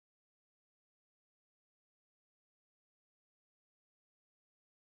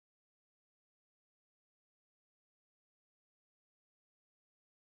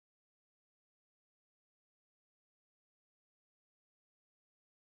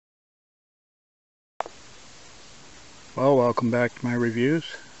Well, welcome back to my reviews.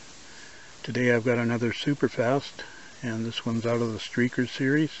 Today I've got another Superfast, and this one's out of the Streaker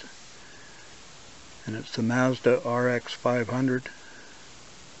series, and it's the Mazda RX500.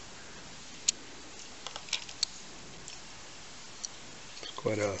 It's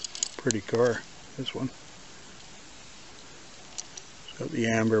quite a pretty car, this one. It's got the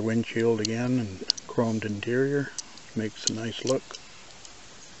amber windshield again and chromed interior, which makes a nice look.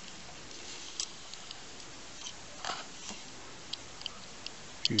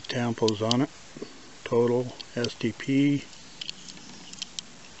 Few tampos on it. Total STP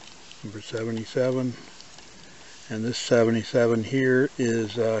number 77, and this 77 here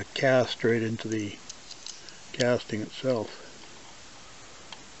is cast right into the casting itself.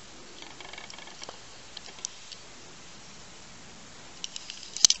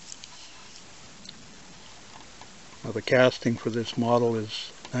 Now the casting for this model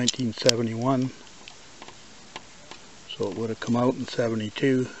is 1971. So it would have come out in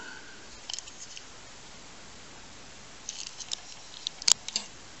 72.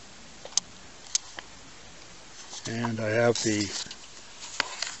 And I have the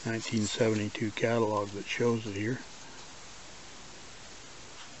 1972 catalog that shows it here.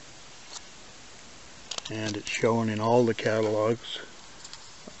 And it's shown in all the catalogs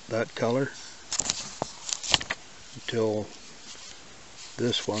that color until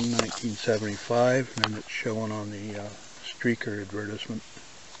this one, 1975, and then it's shown on the Streaker advertisement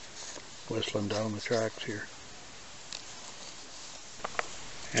whistling down the tracks here.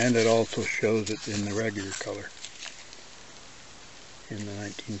 And it also shows it in the regular color in the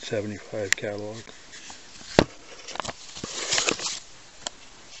 1975 catalog.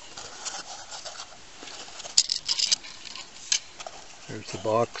 There's the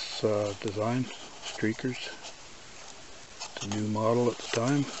box design, Streakers. It's a new model at the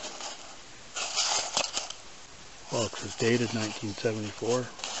time. Box is dated 1974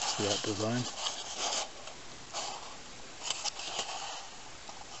 for that design.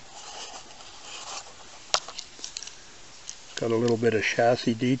 Got a little bit of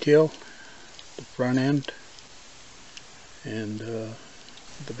chassis detail, the front end and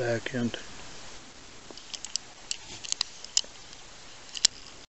the back end.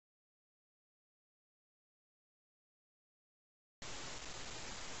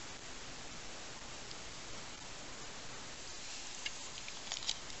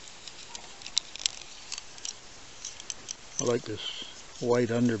 I like this white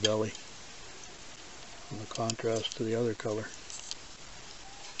underbelly in the contrast to the other color.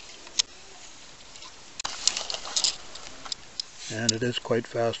 And it is quite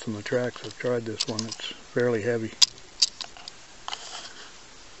fast on the tracks. I've tried this one, it's fairly heavy.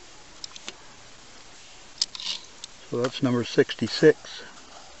 So that's number 66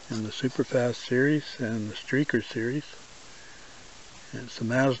 in the Superfast series and the Streaker series. And it's the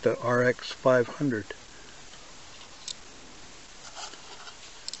Mazda RX500.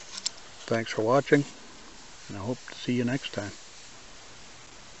 Thanks for watching, and I hope to see you next time.